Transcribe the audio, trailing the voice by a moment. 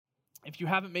If you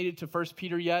haven't made it to 1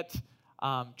 Peter yet,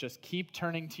 just keep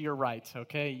turning to your right,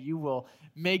 okay? You will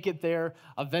make it there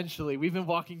eventually. We've been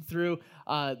walking through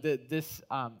this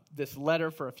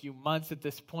letter for a few months at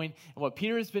this point, and what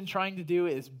Peter has been trying to do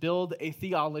is build a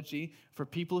theology for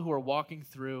people who are walking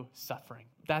through suffering.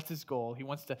 That's his goal. He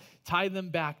wants to tie them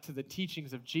back to the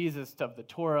teachings of Jesus, of the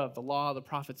Torah, of the law, the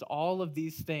prophets, all of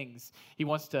these things. He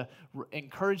wants to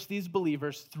encourage these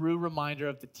believers through reminder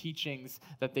of the teachings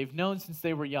that they've known since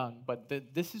they were young. But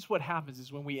this is what happens,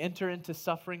 is when we enter into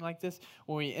suffering like this,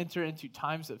 when we enter into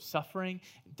times of suffering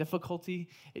and difficulty,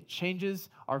 it changes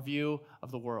our view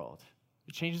of the world.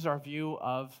 It changes our view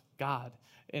of God.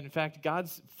 And in fact,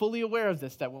 God's fully aware of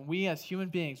this, that when we as human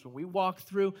beings, when we walk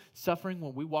through suffering,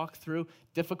 when we walk through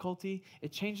difficulty,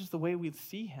 it changes the way we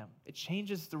see him. It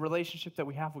changes the relationship that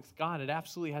we have with God. It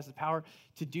absolutely has the power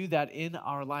to do that in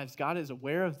our lives. God is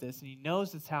aware of this, and he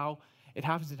knows it's how it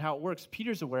happens and how it works.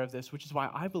 Peter's aware of this, which is why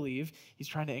I believe he's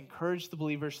trying to encourage the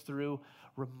believers through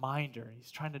reminder. He's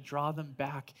trying to draw them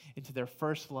back into their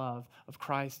first love of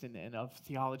Christ and of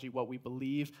theology, what we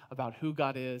believe about who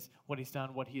God is, what he's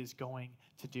done, what he is going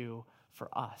to do for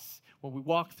us. When we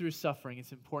walk through suffering,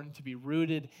 it's important to be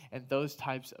rooted in those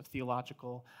types of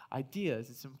theological ideas.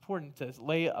 It's important to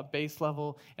lay a base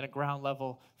level and a ground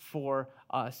level for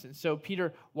us. And so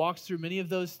Peter walks through many of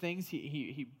those things.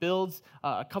 He builds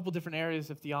a couple different areas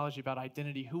of theology about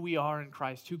identity, who we are in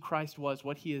Christ, who Christ was,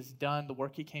 what he has done, the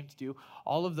work he came to do,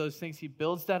 all of those things. He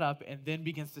builds that up and then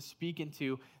begins to speak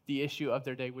into the issue of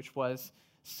their day, which was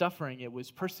suffering. It was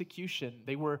persecution.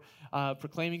 They were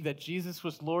proclaiming that Jesus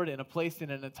was Lord in a place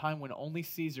and in a time when only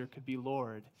Caesar could be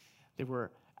Lord. They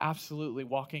were absolutely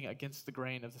walking against the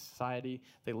grain of the society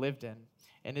they lived in.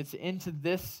 And it's into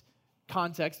this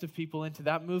context of people, into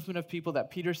that movement of people,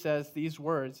 that Peter says these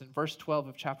words in verse 12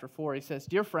 of chapter 4. He says,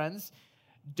 "Dear friends,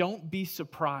 don't be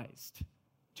surprised.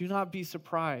 Do not be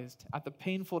surprised at the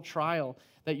painful trial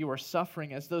that you are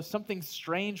suffering, as though something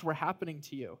strange were happening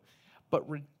to you.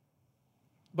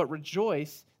 But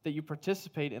rejoice that you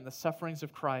participate in the sufferings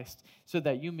of Christ, so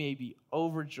that you may be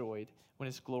overjoyed when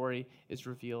his glory is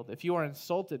revealed. If you are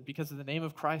insulted because of the name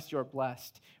of Christ, you are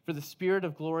blessed, for the Spirit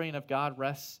of glory and of God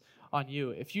rests on you.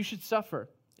 If you should suffer,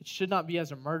 it should not be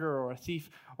as a murderer or a thief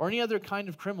or any other kind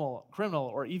of criminal,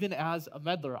 or even as a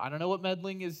meddler." I don't know what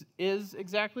meddling is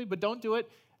exactly, but don't do it.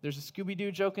 There's a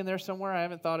Scooby-Doo joke in there somewhere. I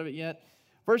haven't thought of it yet.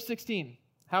 Verse 16,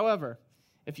 "However,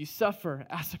 if you suffer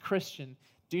as a Christian,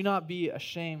 do not be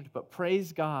ashamed, but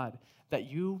praise God that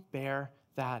you bear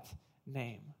that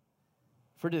name.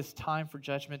 For it is time for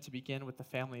judgment to begin with the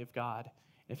family of God.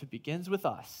 If it begins with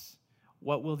us,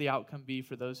 what will the outcome be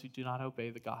for those who do not obey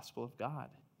the gospel of God?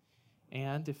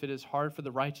 And if it is hard for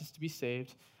the righteous to be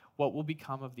saved, what will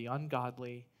become of the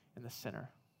ungodly and the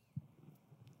sinner?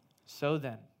 So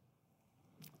then,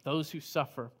 those who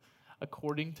suffer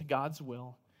according to God's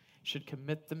will should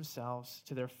commit themselves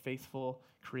to their faithful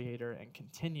Creator and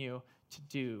continue to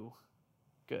do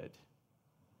good."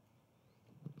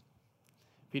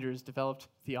 Peter has developed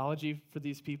theology for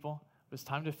these people. It was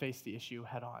time to face the issue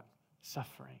head on.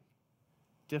 Suffering,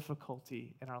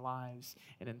 difficulty in our lives.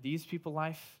 And in these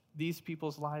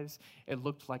people's lives, it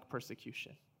looked like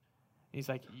persecution. And he's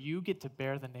like, you get to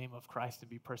bear the name of Christ and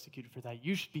be persecuted for that.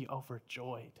 You should be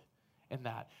overjoyed in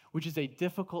that, which is a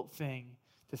difficult thing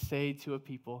to say to a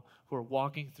people who are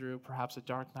walking through perhaps a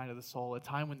dark night of the soul, a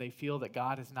time when they feel that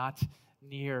God is not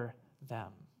near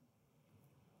them.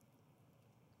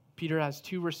 Peter has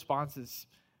two responses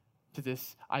to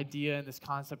this idea and this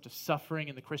concept of suffering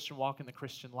in the Christian walk and the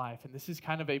Christian life. And this is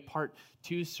kind of a part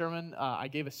 2 sermon. I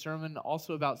gave a sermon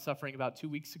also about suffering about 3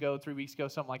 weeks ago,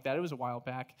 something like that. It was a while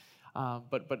back.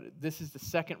 But this is the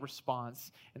second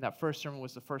response, and that first sermon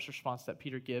was the first response that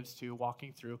Peter gives to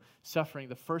walking through suffering.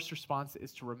 The first response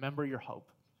is to remember your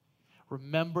hope.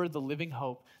 Remember the living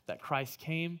hope that Christ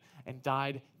came and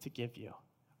died to give you.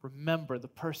 Remember the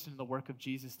person and the work of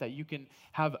Jesus, that you can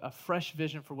have a fresh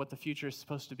vision for what the future is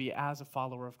supposed to be as a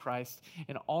follower of Christ.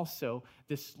 And also,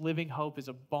 this living hope is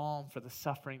a balm for the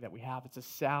suffering that we have. It's a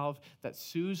salve that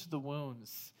soothes the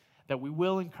wounds that we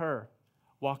will incur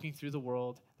walking through the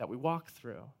world that we walk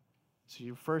through. So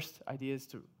your first idea is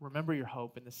to remember your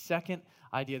hope. And the second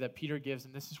idea that Peter gives,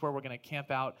 and this is where we're going to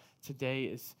camp out today,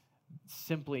 is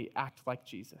simply act like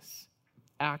Jesus.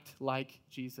 Act like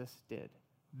Jesus did.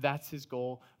 That's his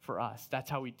goal for us. That's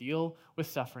how we deal with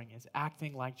suffering, is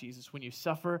acting like Jesus. When you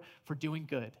suffer for doing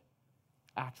good,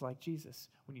 act like Jesus.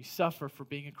 When you suffer for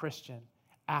being a Christian,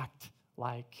 act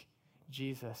like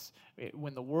Jesus.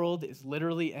 When the world is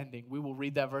literally ending, we will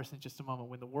read that verse in just a moment.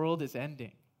 When the world is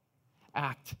ending,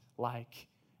 act like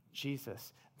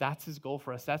Jesus. That's his goal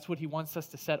for us. That's what he wants us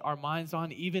to set our minds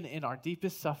on, even in our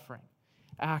deepest suffering.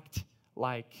 Act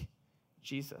like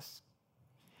Jesus.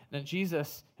 And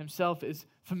Jesus himself is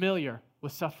familiar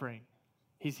with suffering.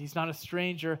 He's not a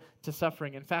stranger to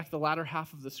suffering. In fact, the latter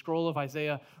half of the scroll of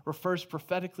Isaiah refers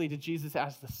prophetically to Jesus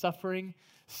as the suffering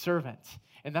servant.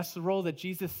 And that's the role that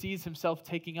Jesus sees himself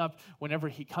taking up whenever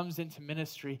he comes into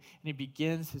ministry and he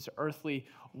begins his earthly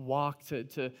walk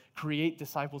to create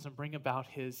disciples and bring about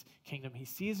his kingdom. He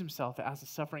sees himself as a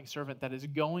suffering servant that is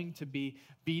going to be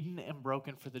beaten and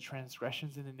broken for the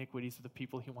transgressions and iniquities of the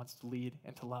people he wants to lead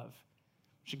and to love,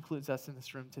 which includes us in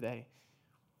this room today.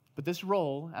 But this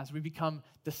role, as we become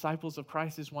disciples of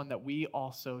Christ, is one that we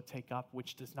also take up,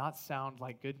 which does not sound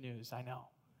like good news, I know.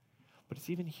 But it's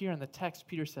even here in the text,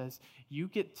 Peter says, you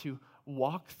get to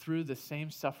walk through the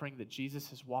same suffering that Jesus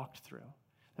has walked through.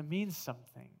 That means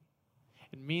something.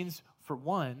 It means, for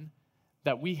one,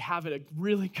 that we have a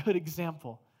really good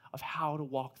example of how to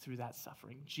walk through that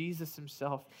suffering. Jesus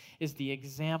himself is the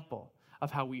example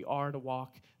of how we are to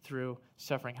walk through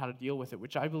suffering, how to deal with it,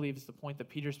 which I believe is the point that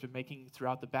Peter's been making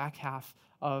throughout the back half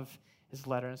of his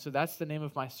letter. And so that's the name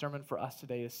of my sermon for us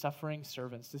today, is Suffering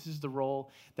Servants. This is the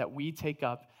role that we take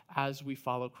up as we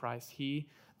follow Christ. He,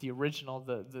 the original,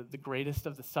 the greatest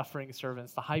of the suffering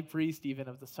servants, the high priest even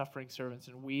of the suffering servants,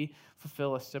 and we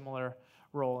fulfill a similar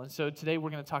role. And so today we're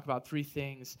going to talk about three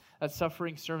things that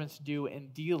suffering servants do in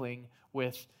dealing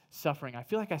with suffering. I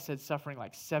feel like I said suffering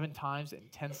like 7 times in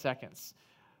 10 seconds.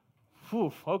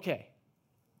 Whew, okay.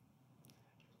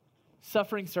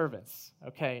 Suffering servants,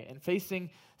 okay. And facing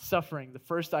suffering, the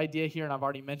first idea here, and I've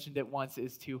already mentioned it once,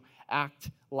 is to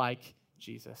act like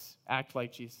Jesus. Act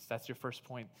like Jesus. That's your first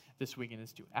point this weekend,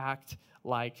 is to act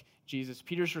like Jesus.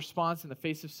 Peter's response in the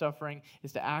face of suffering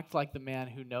is to act like the man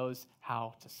who knows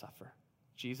how to suffer,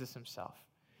 Jesus himself.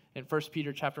 In 1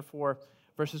 Peter chapter 4,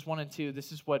 verses 1 and 2,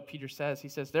 this is what Peter says. He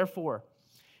says, therefore,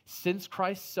 since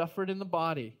Christ suffered in the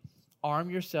body,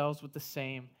 arm yourselves with the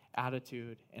same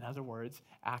attitude. In other words,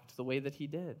 act the way that he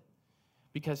did.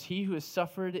 Because he who has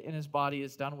suffered in his body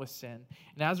is done with sin.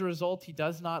 And as a result, he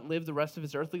does not live the rest of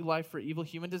his earthly life for evil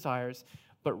human desires,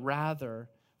 but rather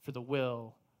for the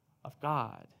will of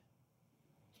God.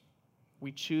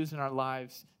 We choose in our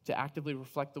lives to actively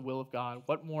reflect the will of God.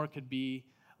 What more could be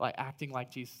like acting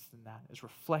like Jesus than that, is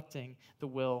reflecting the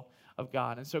will of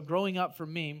God. And so growing up for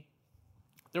me,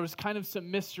 there was kind of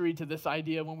some mystery to this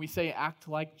idea when we say act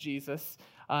like Jesus.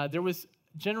 There was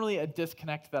generally a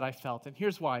disconnect that I felt. And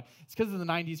here's why. It's because of the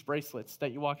 90s bracelets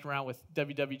that you walked around with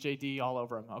WWJD all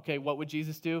over them. Okay, what would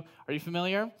Jesus do? Are you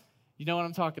familiar? You know what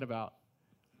I'm talking about.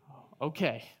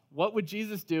 Okay, what would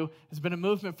Jesus do has been a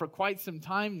movement for quite some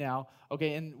time now.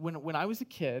 Okay, and when I was a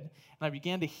kid and I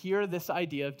began to hear this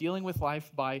idea of dealing with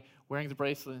life by wearing the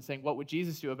bracelet and saying, what would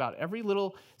Jesus do about every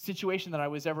little situation that I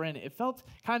was ever in, it felt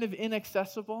kind of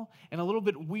inaccessible and a little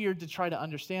bit weird to try to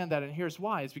understand that. And here's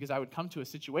why. It's because I would come to a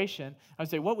situation, I would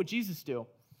say, what would Jesus do?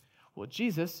 Well,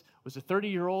 Jesus was a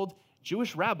 30-year-old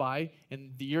Jewish rabbi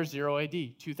in the year 0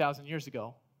 AD, 2,000 years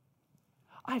ago.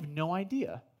 I have no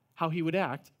idea how he would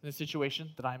act in the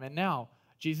situation that I'm in now.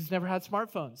 Jesus never had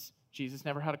smartphones. Jesus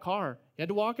never had a car. He had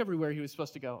to walk everywhere he was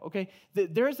supposed to go. Okay,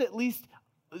 there's at least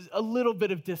a little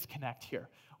bit of disconnect here.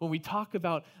 When we talk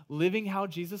about living how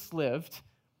Jesus lived,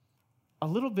 a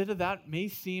little bit of that may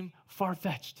seem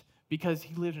far-fetched because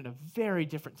he lived in a very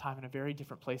different time in a very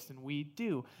different place than we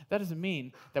do. That doesn't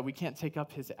mean that we can't take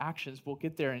up his actions. We'll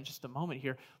get there in just a moment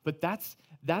here. But that's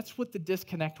what the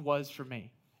disconnect was for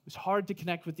me. It was hard to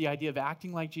connect with the idea of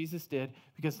acting like Jesus did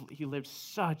because he lived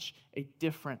such a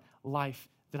different life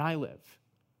than I live.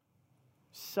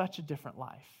 Such a different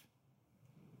life.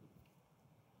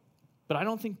 But I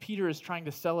don't think Peter is trying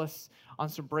to sell us on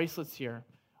some bracelets here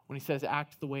when he says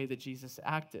act the way that Jesus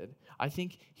acted. I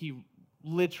think he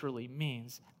literally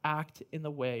means act in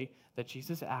the way that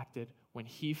Jesus acted when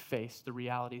he faced the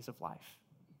realities of life.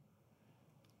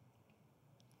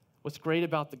 What's great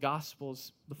about the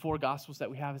Gospels, the 4 Gospels that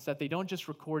we have, is that they don't just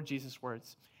record Jesus'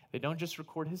 words. They don't just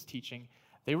record his teaching.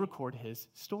 They record his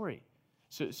story.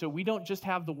 So we don't just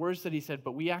have the words that he said,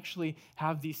 but we actually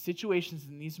have these situations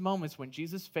and these moments when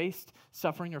Jesus faced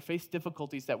suffering or faced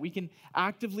difficulties that we can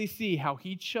actively see how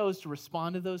he chose to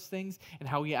respond to those things and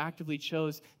how he actively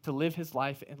chose to live his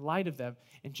life in light of them.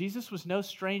 And Jesus was no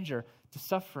stranger to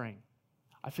suffering.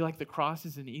 I feel like the cross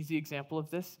is an easy example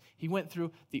of this. He went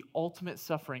through the ultimate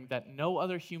suffering that no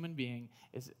other human being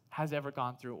has ever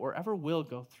gone through or ever will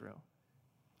go through.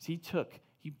 So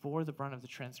he bore the brunt of the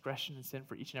transgression and sin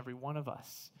for each and every one of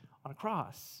us on a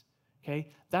cross.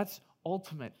 Okay? That's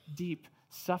ultimate, deep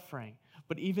suffering.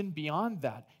 But even beyond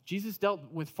that, Jesus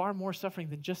dealt with far more suffering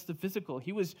than just the physical.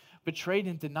 He was betrayed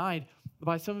and denied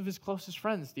by some of his closest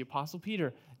friends. The Apostle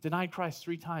Peter denied Christ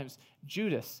 3 times.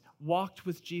 Judas walked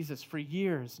with Jesus for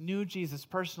years, knew Jesus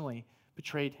personally,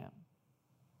 betrayed him.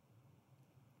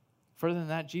 Further than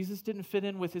that, Jesus didn't fit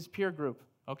in with his peer group,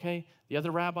 okay? The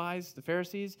other rabbis, the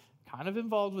Pharisees, kind of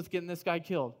involved with getting this guy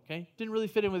killed, okay? Didn't really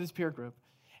fit in with his peer group.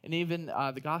 And even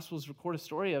the Gospels record a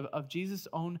story of Jesus'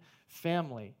 own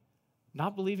family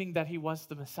not believing that he was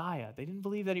the Messiah. They didn't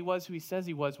believe that he was who he says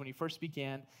he was when he first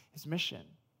began his mission.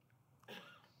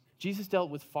 Jesus dealt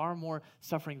with far more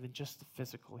suffering than just the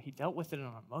physical. He dealt with it on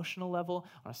an emotional level,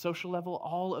 on a social level,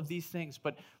 all of these things.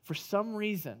 But for some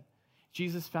reason,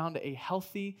 Jesus found a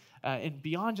healthy, and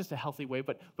beyond just a healthy way,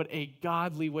 but a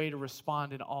godly way to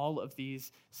respond in all of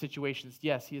these situations.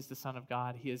 Yes, he is the Son of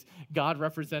God. He is God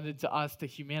represented to us, to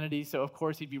humanity, so of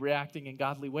course he'd be reacting in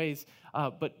godly ways.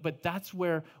 But that's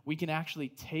where we can actually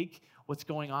take what's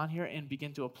going on here and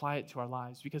begin to apply it to our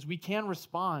lives, because we can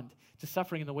respond to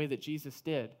suffering in the way that Jesus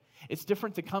did. It's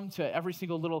different to come to every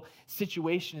single little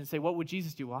situation and say, what would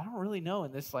Jesus do? Well, I don't really know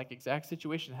in this exact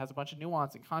situation. It has a bunch of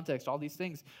nuance and context, all these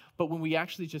things. But when we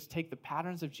actually just take the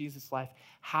patterns of Jesus' life,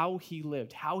 how he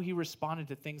lived, how he responded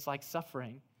to things like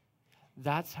suffering,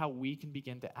 that's how we can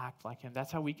begin to act like him.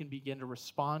 That's how we can begin to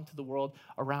respond to the world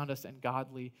around us in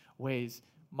godly ways.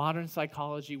 Modern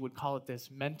psychology would call it this: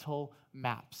 mental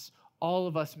maps. All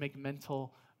of us make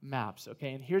mental maps,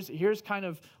 okay? And here's kind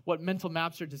of what mental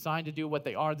maps are designed to do, what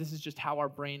they are. This is just how our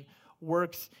brain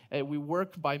works. We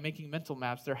work by making mental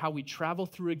maps. They're how we travel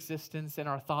through existence in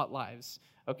our thought lives,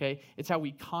 okay? It's how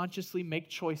we consciously make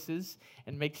choices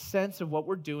and make sense of what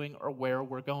we're doing or where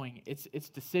we're going. It's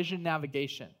decision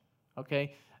navigation,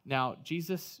 okay? Now,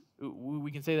 Jesus, we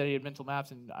can say that he had mental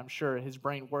maps, and I'm sure his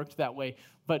brain worked that way,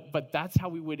 but that's how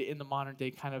we would, in the modern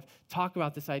day, kind of talk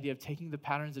about this idea of taking the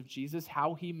patterns of Jesus,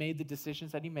 how he made the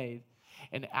decisions that he made,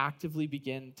 and actively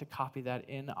begin to copy that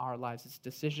in our lives. It's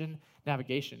decision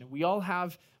navigation. And we all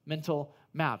have mental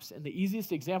maps, and the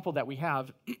easiest example that we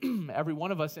have, every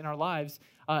one of us in our lives,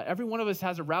 every one of us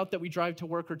has a route that we drive to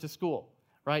work or to school,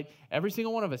 right? Every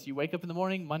single one of us. You wake up in the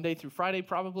morning, Monday through Friday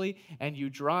probably, and you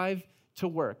drive to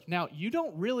work. Now,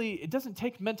 it doesn't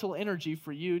take mental energy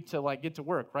for you to get to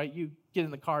work, right? You get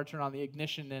in the car, turn on the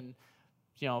ignition, and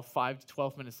 5 to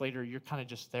 12 minutes later, you're kind of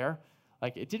just there.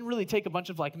 It didn't really take a bunch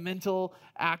of mental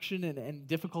action and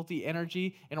difficulty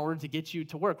energy in order to get you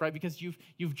to work, right? Because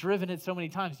you've driven it so many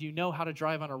times. You know how to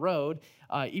drive on a road.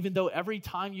 Even though every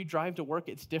time you drive to work,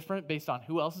 it's different based on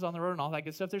who else is on the road and all that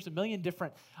good stuff. There's a million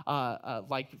different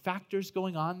factors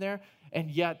going on there,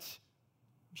 and yet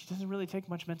it doesn't really take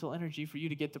much mental energy for you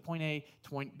to get to point A to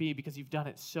point B because you've done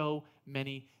it so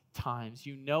many times.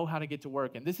 You know how to get to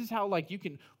work. And this is how you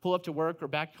can pull up to work or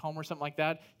back home or something like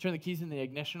that, turn the keys in the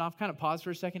ignition off, kind of pause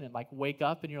for a second and wake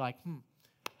up, and you're like,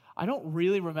 I don't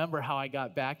really remember how I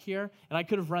got back here, and I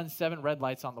could have run 7 red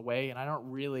lights on the way, and I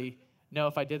don't really know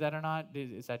if I did that or not.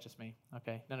 Is that just me?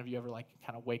 Okay. None of you ever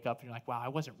kind of wake up and you're like, wow, I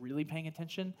wasn't really paying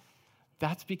attention?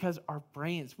 That's because our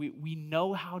brains, we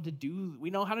know how to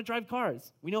drive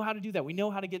cars. We know how to do that. We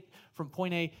know how to get from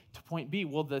point A to point B.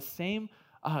 Well, the same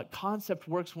concept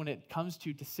works when it comes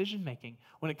to decision making.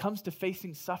 When it comes to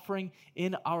facing suffering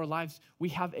in our lives, we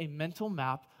have a mental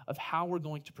map of how we're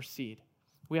going to proceed.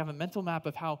 We have a mental map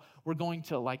of how we're going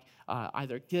to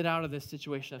either get out of this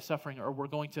situation of suffering, or we're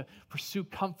going to pursue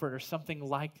comfort or something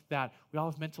like that. We all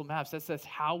have mental maps. That's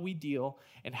how we deal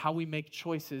and how we make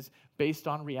choices based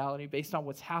on reality, based on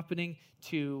what's happening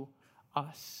to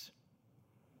us.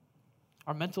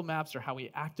 Our mental maps are how we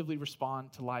actively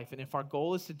respond to life. And if our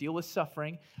goal is to deal with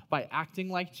suffering by acting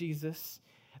like Jesus,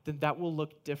 then that will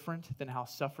look different than how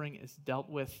suffering is dealt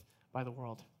with by the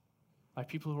world, by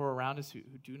people who are around us who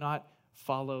do not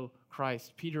follow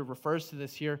Christ. Peter refers to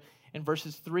this here in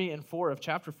verses 3 and 4 of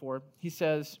chapter 4. He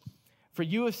says, "For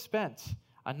you have spent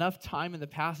enough time in the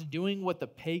past doing what the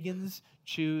pagans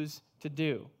choose to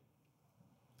do,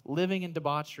 living in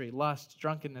debauchery, lust,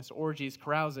 drunkenness, orgies,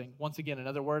 carousing." Once again,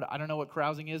 another word. I don't know what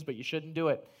carousing is, but you shouldn't do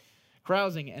it.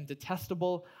 Carousing and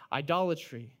detestable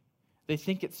idolatry. They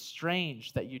think it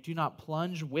strange that you do not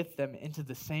plunge with them into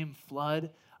the same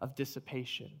flood of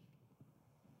dissipation,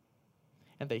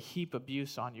 and they heap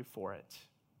abuse on you for it.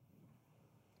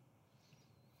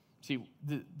 See,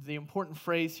 the important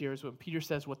phrase here is when Peter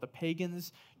says what the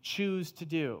pagans choose to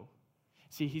do.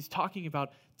 See, he's talking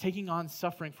about taking on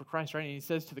suffering for Christ, right? And he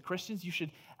says to the Christians, you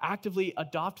should actively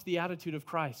adopt the attitude of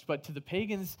Christ. But to the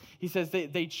pagans, he says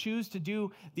they choose to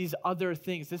do these other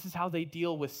things. This is how they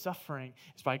deal with suffering.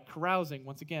 It's by carousing.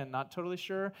 Once again, not totally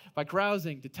sure. By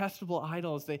carousing, detestable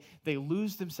idols. They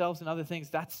lose themselves in other things.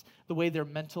 That's the way their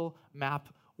mental map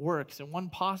works. And one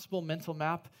possible mental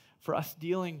map for us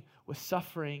dealing with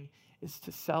suffering is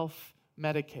to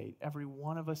self-medicate. Every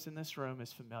one of us in this room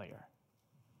is familiar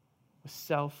with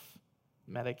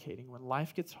self-medicating. When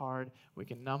life gets hard, we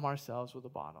can numb ourselves with a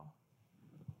bottle.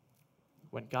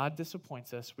 When God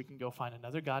disappoints us, we can go find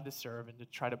another God to serve and to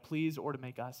try to please or to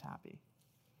make us happy.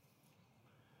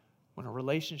 When a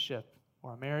relationship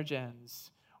or a marriage ends,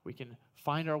 we can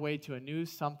find our way to a new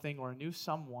something or a new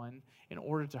someone in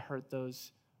order to hurt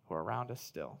those who are around us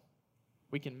still.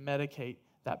 We can medicate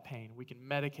that pain. We can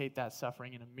medicate that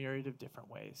suffering in a myriad of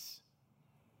different ways.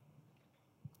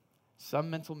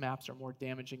 Some mental maps are more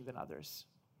damaging than others.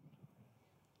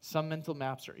 Some mental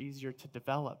maps are easier to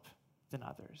develop than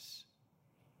others.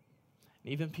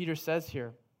 And even Peter says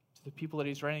here to the people that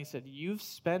he's writing, he said, you've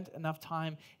spent enough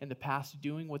time in the past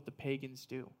doing what the pagans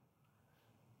do.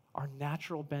 Our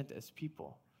natural bent as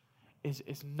people is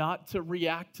not to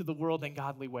react to the world in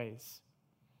godly ways.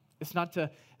 It's not to,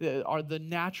 the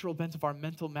natural bent of our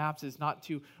mental maps is not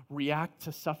to react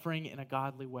to suffering in a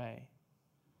godly way.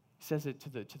 He says it to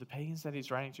the pagans that he's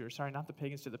writing to, or sorry, not the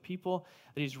pagans, to the people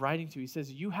that he's writing to. He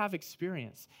says, you have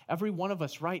experience. Every one of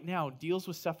us right now deals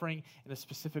with suffering in a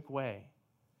specific way.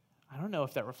 I don't know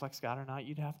if that reflects God or not.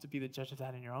 You'd have to be the judge of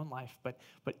that in your own life. But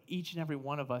each and every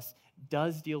one of us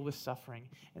does deal with suffering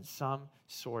in some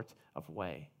sort of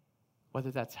way,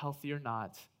 whether that's healthy or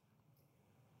not.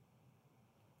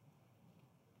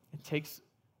 It takes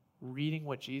reading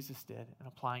what Jesus did and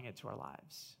applying it to our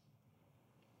lives.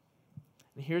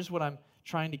 And here's what I'm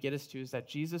trying to get us to, is that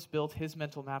Jesus built his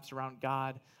mental maps around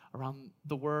God, around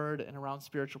the Word, and around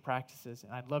spiritual practices.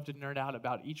 And I'd love to nerd out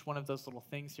about each one of those little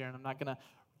things here, and I'm not going to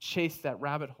chase that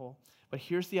rabbit hole. But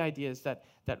here's the idea, is that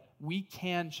we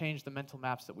can change the mental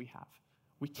maps that we have.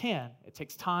 We can. It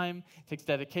takes time, it takes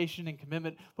dedication and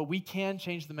commitment, but we can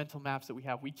change the mental maps that we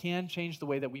have. We can change the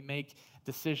way that we make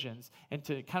decisions. And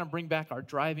to kind of bring back our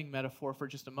driving metaphor for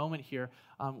just a moment here,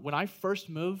 when I first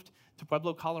moved to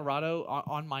Pueblo, Colorado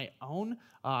on my own,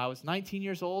 I was 19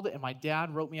 years old, and my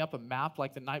dad wrote me up a map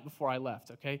like the night before I left,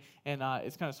 okay? And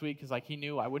it's kind of sweet because he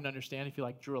knew I wouldn't understand if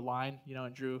he drew a line,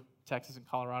 and drew Texas and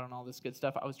Colorado and all this good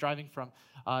stuff. I was driving from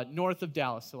north of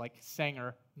Dallas, so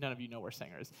Sanger. None of you know where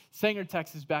Sanger is. Sanger,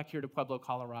 Texas, back here to Pueblo,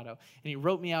 Colorado. And he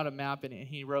wrote me out a map, and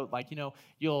he wrote,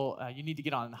 you need to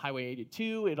get on Highway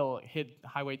 82. It'll hit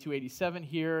Highway 287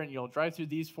 here, and you'll drive through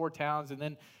these 4 towns, and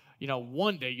then,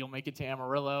 one day you'll make it to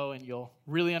Amarillo, and you'll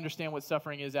really understand what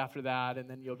suffering is after that, and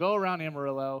then you'll go around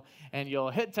Amarillo, and you'll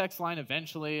hit Tex Line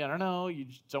eventually. I don't know, you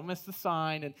just don't miss the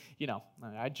sign, and,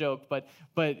 I joked,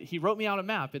 but he wrote me out a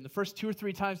map, and the first 2 or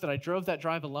 3 times that I drove that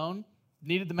drive alone,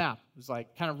 needed the map. It was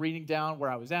kind of reading down where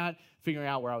I was at, figuring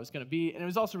out where I was going to be. And it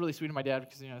was also really sweet of my dad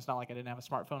because, it's not like I didn't have a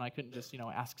smartphone. I couldn't just,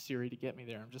 ask Siri to get me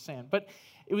there. I'm just saying. But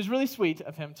it was really sweet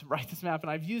of him to write this map,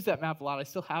 and I've used that map a lot. I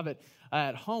still have it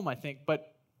at home, I think.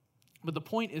 But the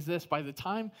point is this: by the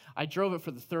time I drove it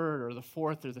for the 3rd or the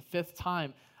 4th or the 5th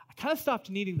time, I kind of stopped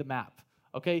needing the map.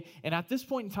 Okay, and at this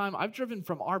point in time, I've driven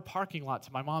from our parking lot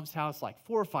to my mom's house 4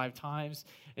 or 5 times.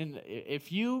 And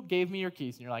if you gave me your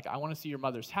keys and you're like, I want to see your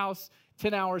mother's house,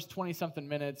 10 hours, 20-something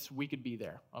minutes, we could be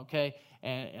there, okay?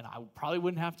 And I probably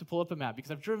wouldn't have to pull up a map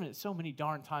because I've driven it so many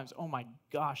darn times. Oh my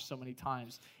gosh, so many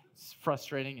times. It's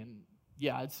frustrating. And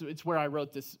yeah, it's where I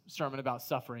wrote this sermon about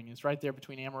suffering. It's right there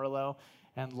between Amarillo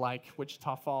and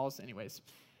Wichita Falls. Anyways,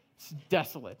 it's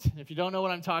desolate. If you don't know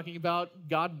what I'm talking about,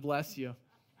 God bless you.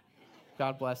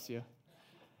 God bless you.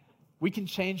 We can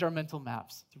change our mental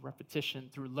maps through repetition,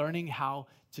 through learning how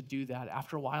to do that.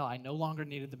 After a while, I no longer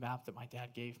needed the map that my dad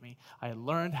gave me. I had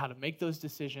learned how to make those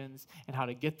decisions and how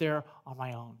to get there on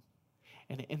my own.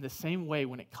 And in the same way,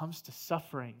 when it comes to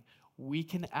suffering, we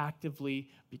can actively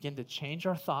begin to change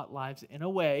our thought lives in a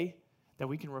way that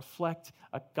we can reflect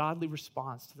a godly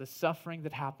response to the suffering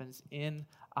that happens in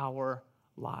our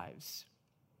lives.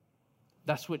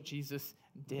 That's what Jesus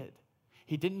did.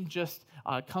 He didn't just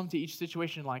come to each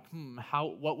situation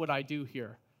what would I do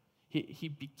here? He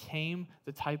became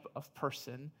the type of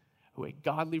person who a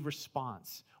godly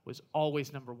response was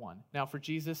always number one. Now, for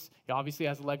Jesus, he obviously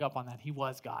has a leg up on that. He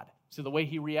was God. So the way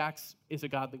he reacts is a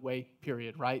godly way,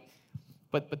 period, right?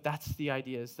 But that's the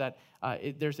idea, is that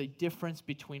there's a difference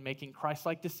between making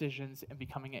Christ-like decisions and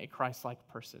becoming a Christ-like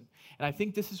person. And I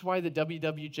think this is why the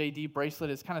WWJD bracelet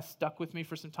has kind of stuck with me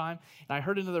for some time. And I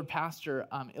heard another pastor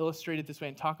illustrate it this way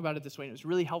and talk about it this way, and it was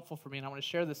really helpful for me. And I want to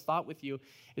share this thought with you,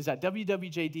 is that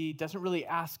WWJD doesn't really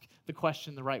ask the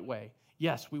question the right way.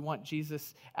 Yes, we want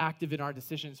Jesus active in our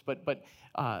decisions, but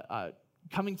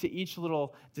coming to each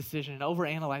little decision and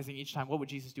overanalyzing each time, what would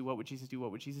Jesus do, what would Jesus do, what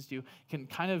would Jesus do, can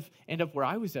kind of end up where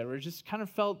I was at, where it just kind of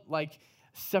felt like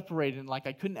separated and like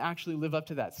I couldn't actually live up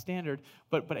to that standard.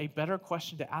 But a better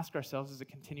question to ask ourselves as a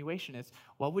continuation is,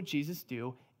 what would Jesus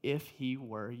do if he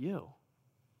were you?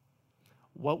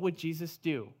 What would Jesus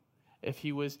do if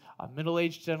he was a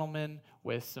middle-aged gentleman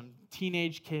with some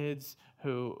teenage kids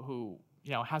who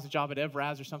has a job at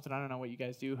Evraz or something? I don't know what you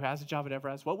guys do. Who has a job at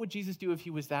Evraz? What would Jesus do if he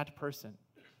was that person?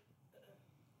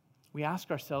 We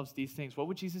ask ourselves these things. What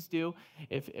would Jesus do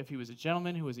if he was a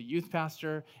gentleman who was a youth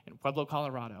pastor in Pueblo,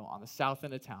 Colorado, on the south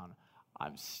end of town?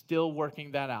 I'm still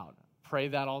working that out. Pray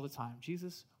that all the time.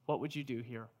 Jesus, what would you do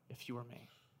here if you were me?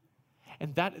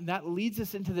 And that leads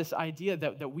us into this idea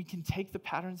that we can take the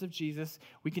patterns of Jesus,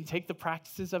 we can take the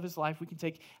practices of his life, we can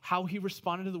take how he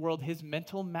responded to the world, his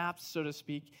mental maps, so to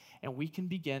speak, and we can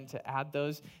begin to add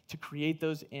those, to create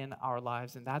those in our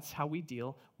lives. And that's how we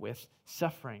deal with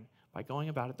suffering, by going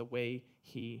about it the way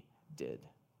he did.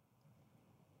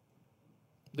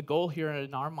 The goal here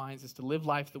in our minds is to live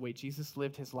life the way Jesus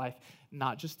lived his life,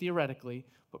 not just theoretically,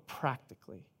 but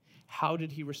practically. How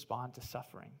did he respond to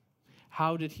suffering?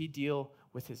 How did he deal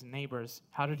with his neighbors?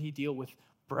 How did he deal with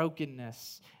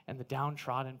brokenness and the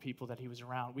downtrodden people that he was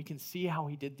around? We can see how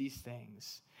he did these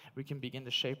things. We can begin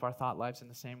to shape our thought lives in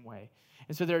the same way.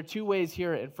 And so there are two ways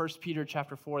here in 1 Peter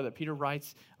chapter 4 that Peter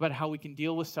writes about how we can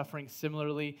deal with suffering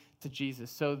similarly to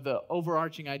Jesus. So the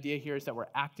overarching idea here is that we're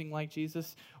acting like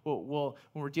Jesus. When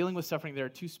we're dealing with suffering, there are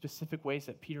two specific ways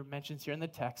that Peter mentions here in the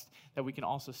text that we can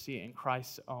also see in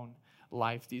Christ's own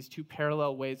life, these two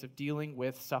parallel ways of dealing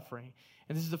with suffering.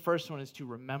 And this is the first one, is to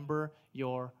remember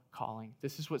your calling.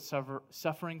 This is what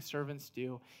suffering servants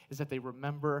do, is that they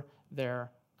remember their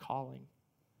calling.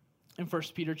 In 1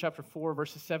 Peter chapter 4,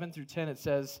 verses 7 through 10, it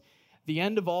says, "The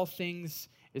end of all things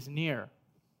is near.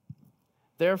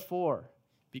 Therefore,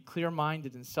 be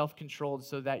clear-minded and self-controlled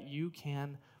so that you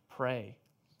can pray.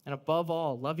 And above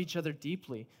all, love each other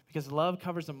deeply, because love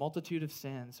covers a multitude of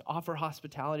sins. Offer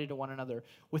hospitality to one another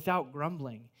without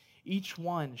grumbling. Each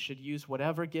one should use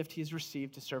whatever gift he has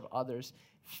received to serve others,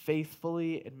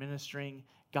 faithfully administering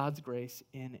God's grace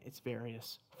in its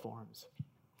various forms."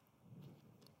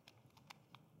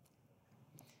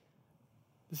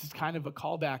 This is kind of a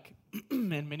callback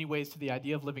in many ways to the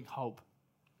idea of living hope.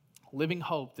 Living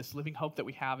hope, this living hope that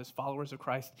we have as followers of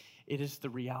Christ, it is the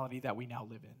reality that we now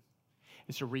live in.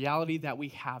 It's a reality that we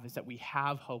have, is that we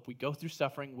have hope. We go through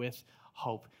suffering with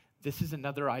hope. This is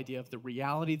another idea of the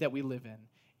reality that we live in.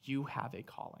 You have a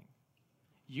calling.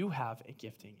 You have a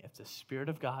gifting. If the Spirit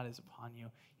of God is upon you,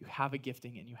 you have a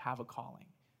gifting and you have a calling.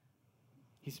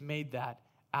 He's made that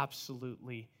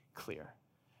absolutely clear.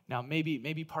 Now,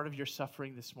 maybe part of your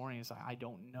suffering this morning is, I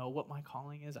don't know what my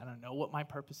calling is. I don't know what my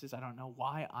purpose is. I don't know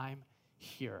why I'm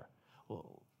here.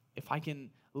 Well, if I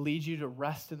can lead you to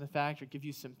rest in the fact or give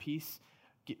you some peace,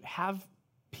 have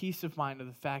peace of mind of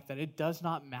the fact that it does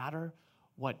not matter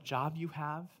what job you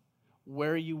have,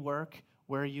 where you work,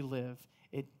 where you live.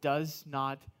 It does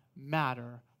not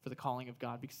matter for the calling of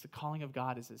God, because the calling of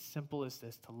God is as simple as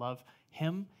this: to love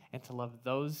him and to love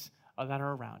those that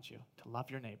are around you, to love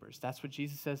your neighbors. That's what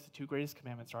Jesus says the two greatest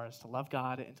commandments are, is to love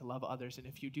God and to love others. And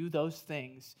if you do those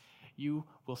things, you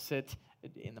will sit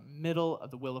in the middle of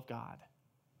the will of God.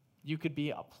 You could be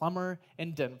a plumber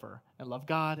in Denver and love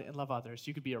God and love others.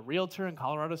 You could be a realtor in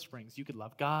Colorado Springs. You could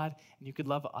love God and you could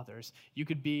love others. You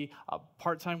could be a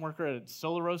part-time worker at a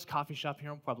Solaros coffee shop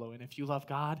here in Pueblo. And if you love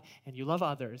God and you love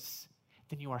others,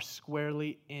 then you are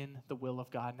squarely in the will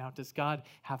of God. Now, does God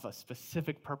have a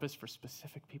specific purpose for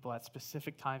specific people at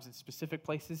specific times in specific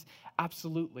places?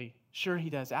 Absolutely. Sure, he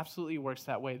does. Absolutely works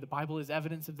that way. The Bible is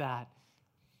evidence of that.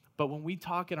 But when we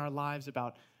talk in our lives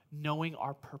about knowing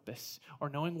our purpose or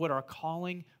knowing what our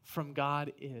calling from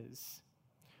God is,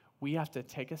 we have to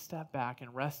take a step back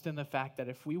and rest in the fact that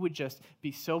if we would just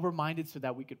be sober-minded so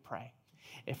that we could pray,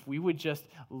 if we would just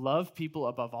love people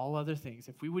above all other things,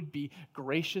 if we would be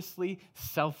graciously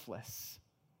selfless,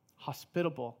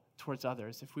 hospitable towards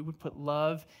others, if we would put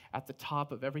love at the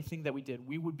top of everything that we did,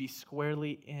 we would be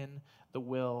squarely in the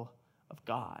will of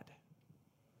God.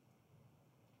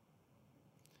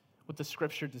 What the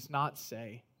scripture does not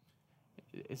say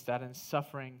is that in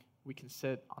suffering, we can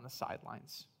sit on the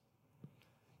sidelines.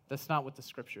 That's not what the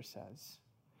scripture says.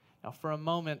 Now, for a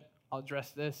moment, I'll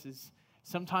address this, is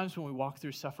sometimes when we walk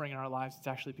through suffering in our lives, it's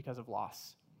actually because of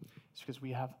loss. It's because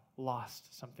we have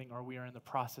lost something, or we are in the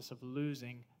process of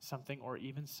losing something or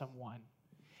even someone.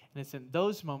 And it's in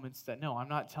those moments that, no, I'm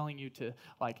not telling you to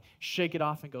shake it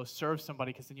off and go serve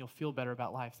somebody because then you'll feel better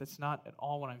about life. That's not at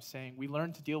all what I'm saying. We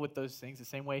learn to deal with those things the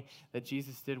same way that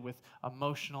Jesus did with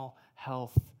emotional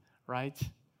health, right?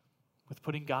 With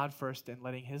putting God first and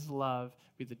letting his love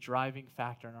be the driving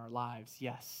factor in our lives,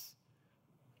 yes.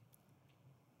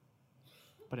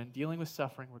 But in dealing with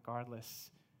suffering, regardless,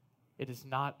 it is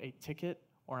not a ticket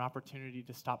or an opportunity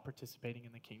to stop participating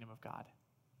in the kingdom of God.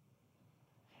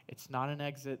 It's not an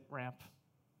exit ramp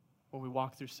when we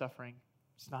walk through suffering.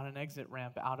 It's not an exit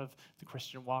ramp out of the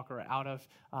Christian walk or out of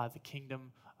the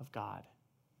kingdom of God.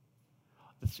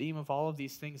 The theme of all of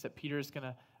these things that Peter is going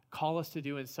to call us to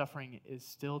do in suffering is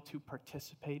still to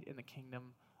participate in the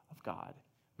kingdom of God.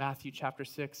 Matthew chapter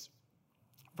 6,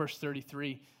 verse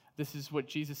 33. This is what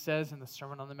Jesus says in the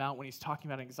Sermon on the Mount when he's talking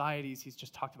about anxieties. He's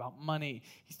just talked about money.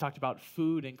 He's talked about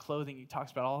food and clothing. He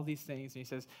talks about all these things. And he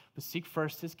says, but seek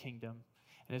first his kingdom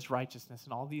and his righteousness,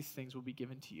 and all these things will be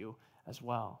given to you as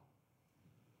well.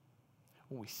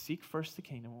 When we seek first the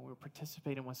kingdom, when we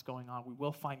participate in what's going on, we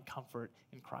will find comfort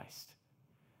in Christ.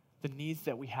 The needs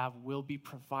that we have will be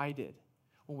provided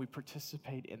when we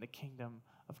participate in the kingdom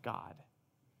of God.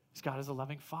 Because God is a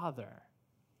loving Father.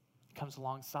 He comes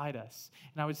alongside us.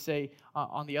 And I would say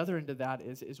on the other end of that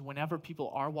is whenever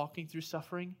people are walking through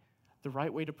suffering, the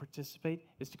right way to participate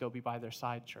is to go be by their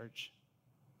side, church.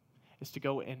 Is to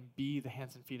go and be the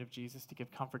hands and feet of Jesus to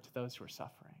give comfort to those who are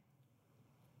suffering.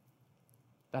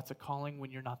 That's a calling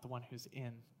when you're not the one who's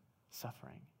in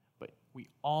suffering. But we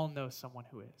all know someone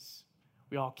who is.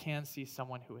 We all can see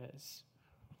someone who is.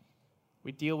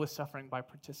 We deal with suffering by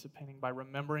participating, by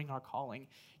remembering our calling.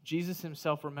 Jesus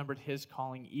himself remembered his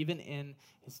calling even in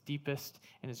his deepest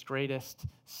and his greatest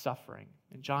suffering.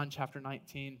 In John chapter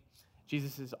 19,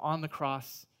 Jesus is on the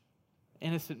cross,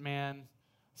 innocent man,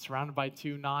 surrounded by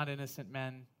two non-innocent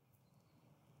men.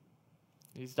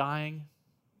 He's dying.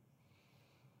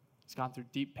 He's gone through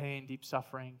deep pain, deep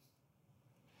suffering.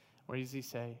 What does he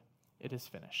say? It is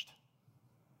finished.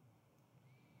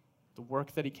 The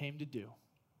work that he came to do,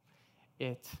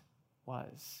 it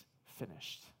was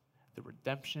finished. The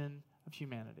redemption of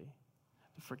humanity,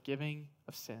 the forgiving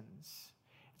of sins.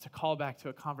 It's a callback to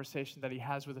a conversation that he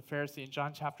has with a Pharisee in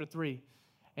John chapter 3.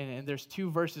 And there's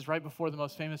two verses right before the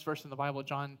most famous verse in the Bible.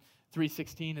 John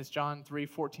 3:16 is John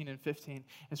 3:14 and 15.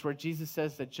 It's where Jesus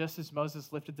says that just as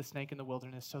Moses lifted the snake in the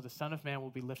wilderness, so the Son of Man will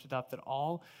be lifted up, that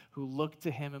all who look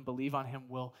to him and believe on him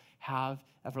will have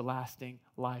everlasting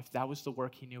life. That was the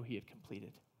work he knew he had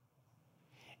completed.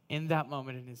 In that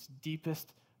moment, in his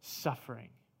deepest suffering,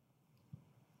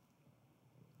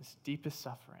 he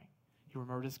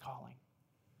remembered his calling,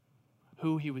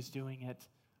 who he was doing it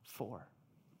for.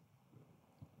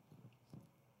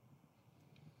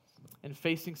 In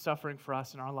facing suffering for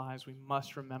us in our lives, we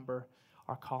must remember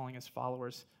our calling as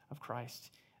followers of Christ.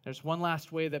 There's one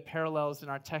last way that parallels in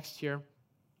our text here,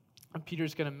 and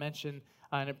Peter's going to mention,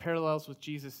 and it parallels with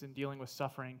Jesus in dealing with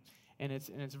suffering, and it's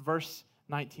verse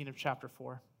 19 of chapter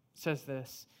 4. It says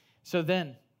this, so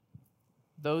then,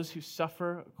 those who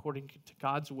suffer according to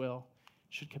God's will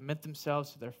should commit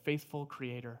themselves to their faithful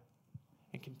Creator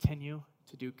and continue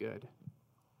to do good.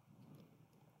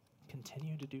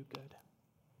 Continue to do good.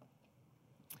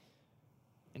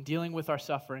 In dealing with our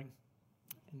suffering,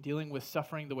 in dealing with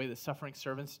suffering the way that suffering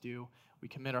servants do, we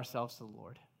commit ourselves to the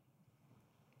Lord.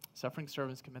 Suffering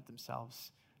servants commit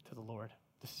themselves to the Lord.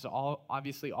 This is all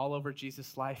obviously all over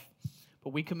Jesus' life,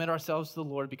 but we commit ourselves to the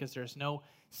Lord because there's no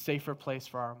safer place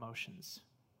for our emotions.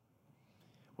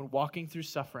 When walking through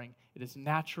suffering, it is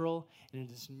natural and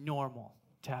it is normal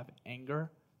to have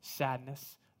anger,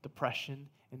 sadness, depression,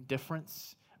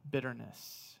 indifference,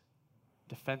 bitterness,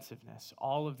 defensiveness.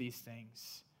 All of these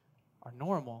things are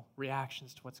normal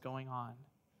reactions to what's going on.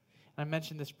 And I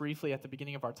mentioned this briefly at the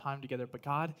beginning of our time together, but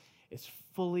God is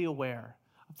fully aware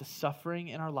of the suffering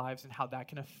in our lives and how that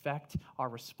can affect our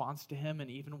response to him and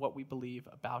even what we believe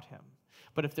about him.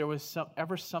 But if there was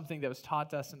ever something that was taught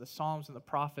to us in the Psalms and the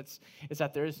prophets, is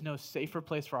that there is no safer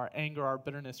place for our anger, our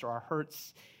bitterness, or our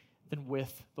hurts than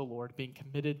with the Lord, being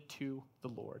committed to the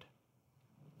Lord.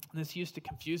 And this used to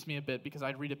confuse me a bit because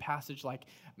I'd read a passage like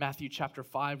Matthew chapter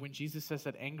 5 when Jesus says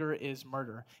that anger is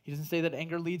murder. He doesn't say that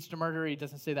anger leads to murder. He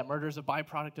doesn't say that murder is a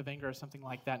byproduct of anger or something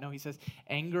like that. No, he says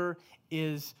anger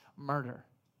is murder.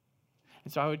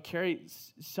 And so I would carry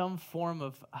some form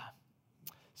of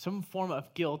some form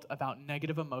of guilt about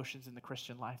negative emotions in the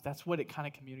Christian life. That's what it kind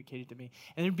of communicated to me.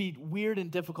 And it'd be weird and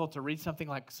difficult to read something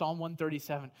like Psalm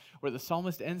 137, where the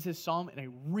psalmist ends his psalm in a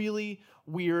really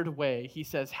weird way. He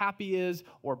says, happy is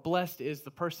or blessed is the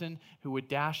person who would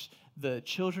dash the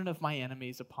children of my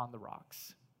enemies upon the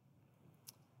rocks.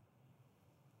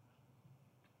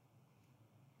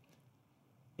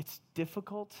 It's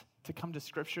difficult to come to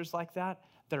scriptures like that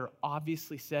are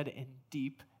obviously said in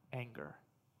deep anger,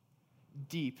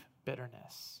 deep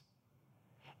bitterness,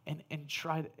 and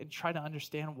try to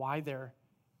understand why they're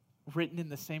written in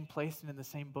the same place and in the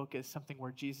same book as something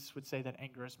where Jesus would say that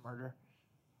anger is murder.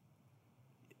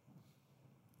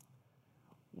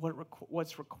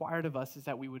 What's required of us is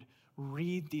that we would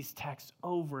read these texts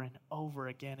over and over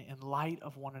again in light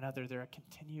of one another. They're a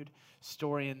continued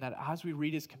story, and that as we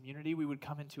read as community, we would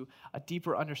come into a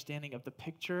deeper understanding of the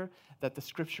picture that the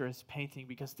Scripture is painting,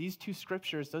 because those two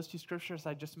scriptures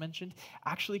I just mentioned,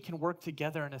 actually can work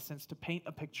together in a sense to paint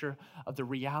a picture of the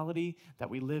reality that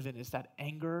we live in, is that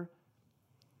anger,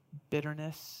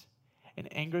 bitterness, and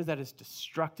anger that is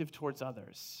destructive towards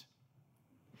others.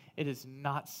 It is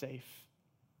not safe.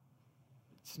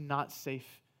 It's not safe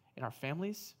in our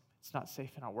families. It's not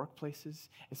safe in our workplaces.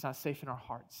 It's not safe in our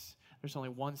hearts. There's only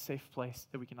one safe place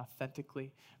that we can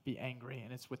authentically be angry,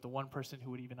 and it's with the one person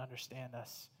who would even understand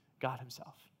us, God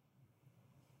himself.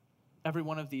 Every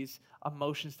one of these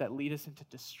emotions that lead us into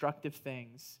destructive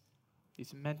things,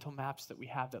 these mental maps that we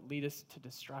have that lead us to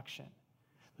destruction,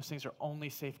 those things are only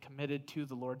safe committed to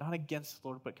the Lord, not against the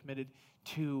Lord, but committed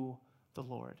to the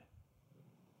Lord.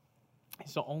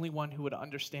 He's the only one who would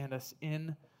understand us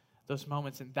in those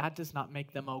moments, and that does not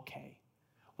make them okay.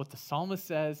 What the psalmist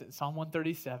says in Psalm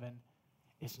 137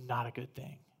 is not a good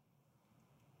thing.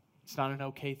 It's not an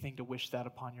okay thing to wish that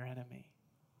upon your enemy.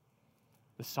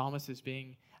 The psalmist is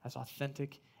being as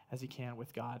authentic as he can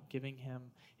with God, giving him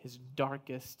his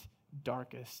darkest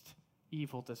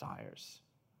evil desires.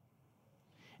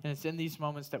 And it's in these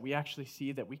moments that we actually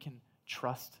see that we can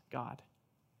trust God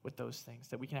with those things,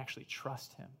 that we can actually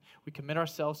trust him. We commit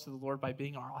ourselves to the Lord by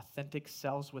being our authentic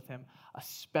selves with him,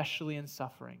 especially in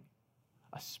suffering.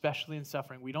 Especially in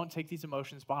suffering. We don't take these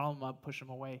emotions, bottle them up, push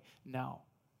them away. No.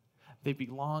 They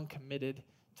belong committed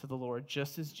to the Lord,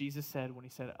 just as Jesus said when he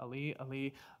said, Ali,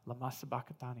 Ali, lama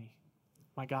sabachthani.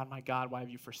 My God, why have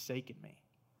you forsaken me?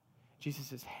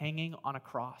 Jesus is hanging on a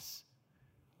cross.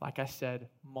 Like I said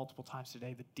multiple times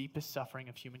today, the deepest suffering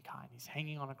of humankind. He's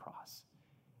hanging on a cross.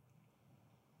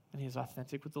 And he is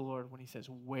authentic with the Lord when he says,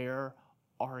 where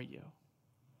are you?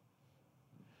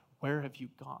 Where have you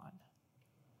gone?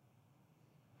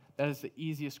 That is the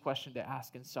easiest question to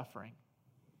ask in suffering.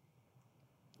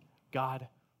 God,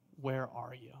 where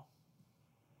are you?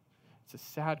 It's a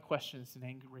sad question. It's an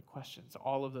angry question. It's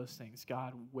all of those things.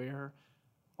 God, where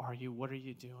are you? What are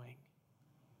you doing?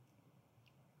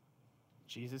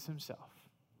 Jesus himself,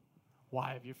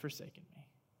 why have you forsaken me?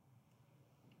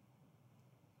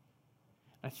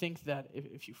 I think that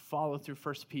if you follow through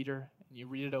 1 Peter and you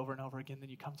read it over and over again, then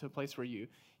you come to a place where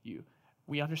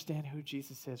we understand who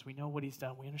Jesus is. We know what he's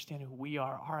done. We understand who we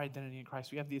are, our identity in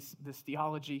Christ. We have this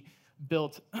theology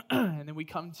built, and then we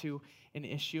come to an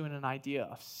issue and an idea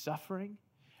of suffering,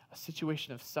 a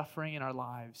situation of suffering in our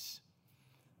lives.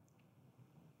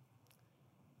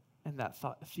 And that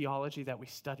theology that we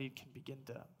studied can begin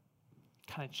to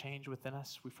kind of change within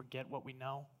us. We forget what we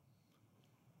know.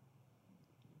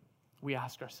 We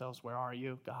ask ourselves, where are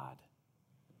you, God?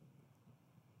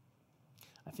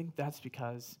 I think that's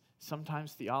because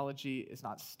sometimes theology is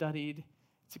not studied,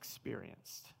 it's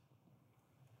experienced.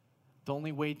 The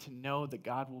only way to know that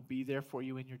God will be there for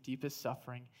you in your deepest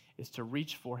suffering is to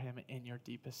reach for him in your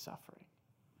deepest suffering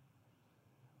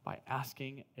by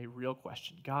asking a real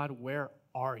question. God, where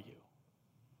are you?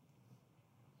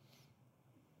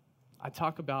 I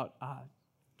talk about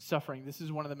suffering. This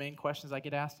is one of the main questions I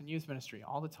get asked in youth ministry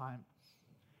all the time.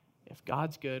 If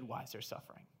God's good, why is there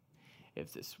suffering?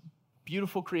 If this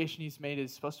beautiful creation he's made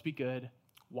is supposed to be good,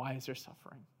 why is there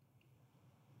suffering?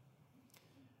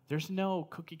 There's no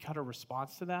cookie cutter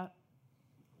response to that.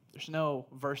 There's no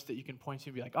verse that you can point to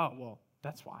and be like, oh, well,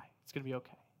 that's why. It's going to be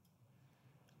okay.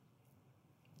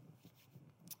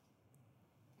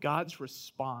 God's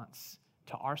response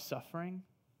to our suffering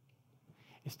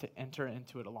is to enter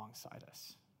into it alongside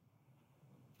us.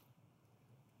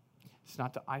 It's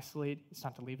not to isolate. It's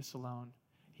not to leave us alone.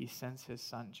 He sends his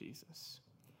son, Jesus,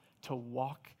 to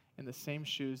walk in the same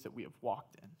shoes that we have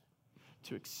walked in,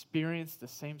 to experience the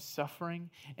same suffering,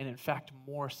 and in fact,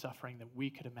 more suffering than we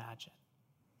could imagine.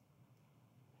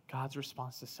 God's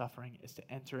response to suffering is to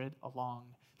enter it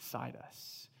alongside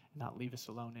us and not leave us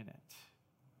alone in it.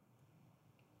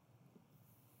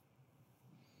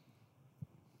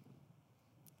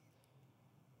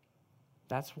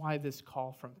 That's why this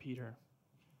call from Peter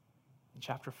in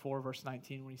chapter 4, verse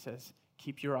 19, when he says,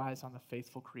 keep your eyes on the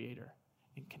faithful Creator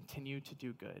and continue to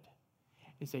do good,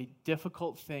 is a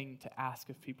difficult thing to ask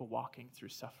of people walking through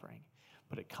suffering.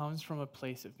 But it comes from a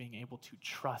place of being able to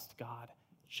trust God,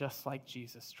 just like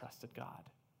Jesus trusted God.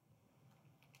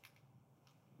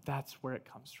 That's where it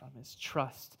comes from, is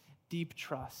trust, deep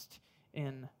trust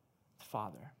in the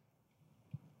Father.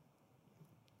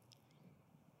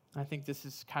 I think this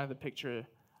is kind of the picture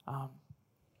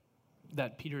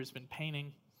that Peter has been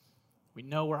painting. We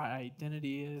know where our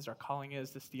identity is, our calling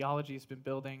is, this theology has been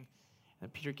building.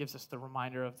 And Peter gives us the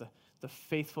reminder of the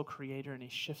faithful Creator, and he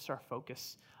shifts our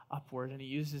focus upward, and he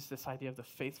uses this idea of the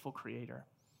faithful Creator.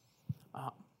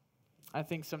 I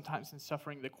think sometimes in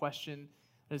suffering, the question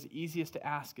that is easiest to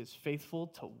ask is, faithful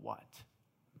to what?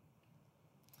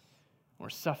 We're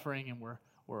suffering and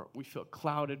we feel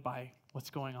clouded by what's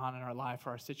going on in our life or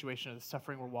our situation or the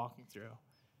suffering we're walking through.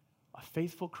 A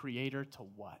faithful Creator to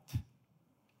what?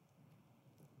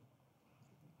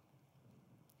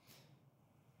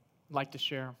 I'd like to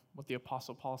share what the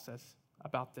Apostle Paul says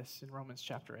about this in Romans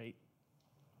chapter 8.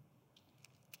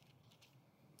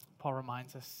 Paul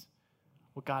reminds us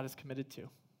what God is committed to.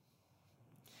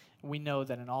 We know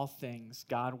that in all things,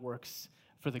 God works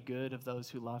for the good of those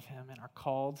who love him and are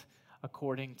called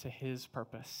according to his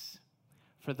purpose.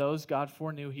 For those God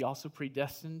foreknew, he also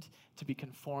predestined to be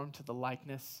conformed to the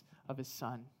likeness of his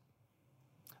Son,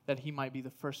 that he might be the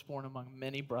firstborn among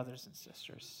many brothers and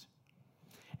sisters.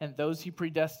 And those he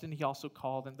predestined, he also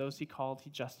called, and those he called, he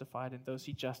justified, and those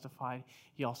he justified,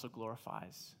 he also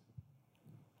glorifies.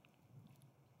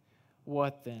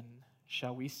 What then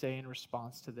shall we say in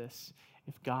response to this?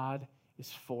 If God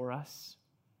is for us,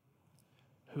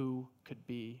 who could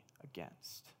be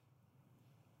against?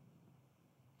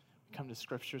 We come to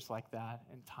scriptures like that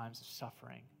in times of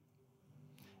suffering.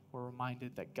 We're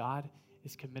reminded that God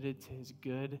is committed to his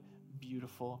good,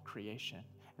 beautiful creation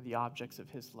and the objects of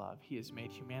his love. He has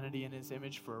made humanity in his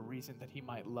image for a reason, that he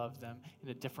might love them in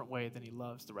a different way than he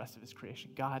loves the rest of his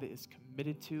creation. God is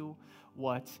committed to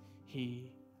what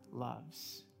he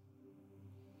loves.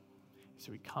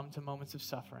 So we come to moments of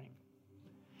suffering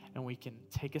and we can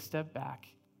take a step back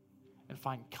and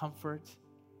find comfort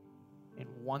in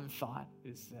one thought,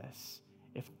 is this: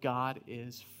 if God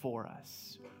is for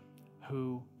us,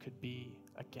 who could be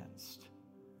against?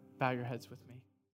 Bow your heads with me.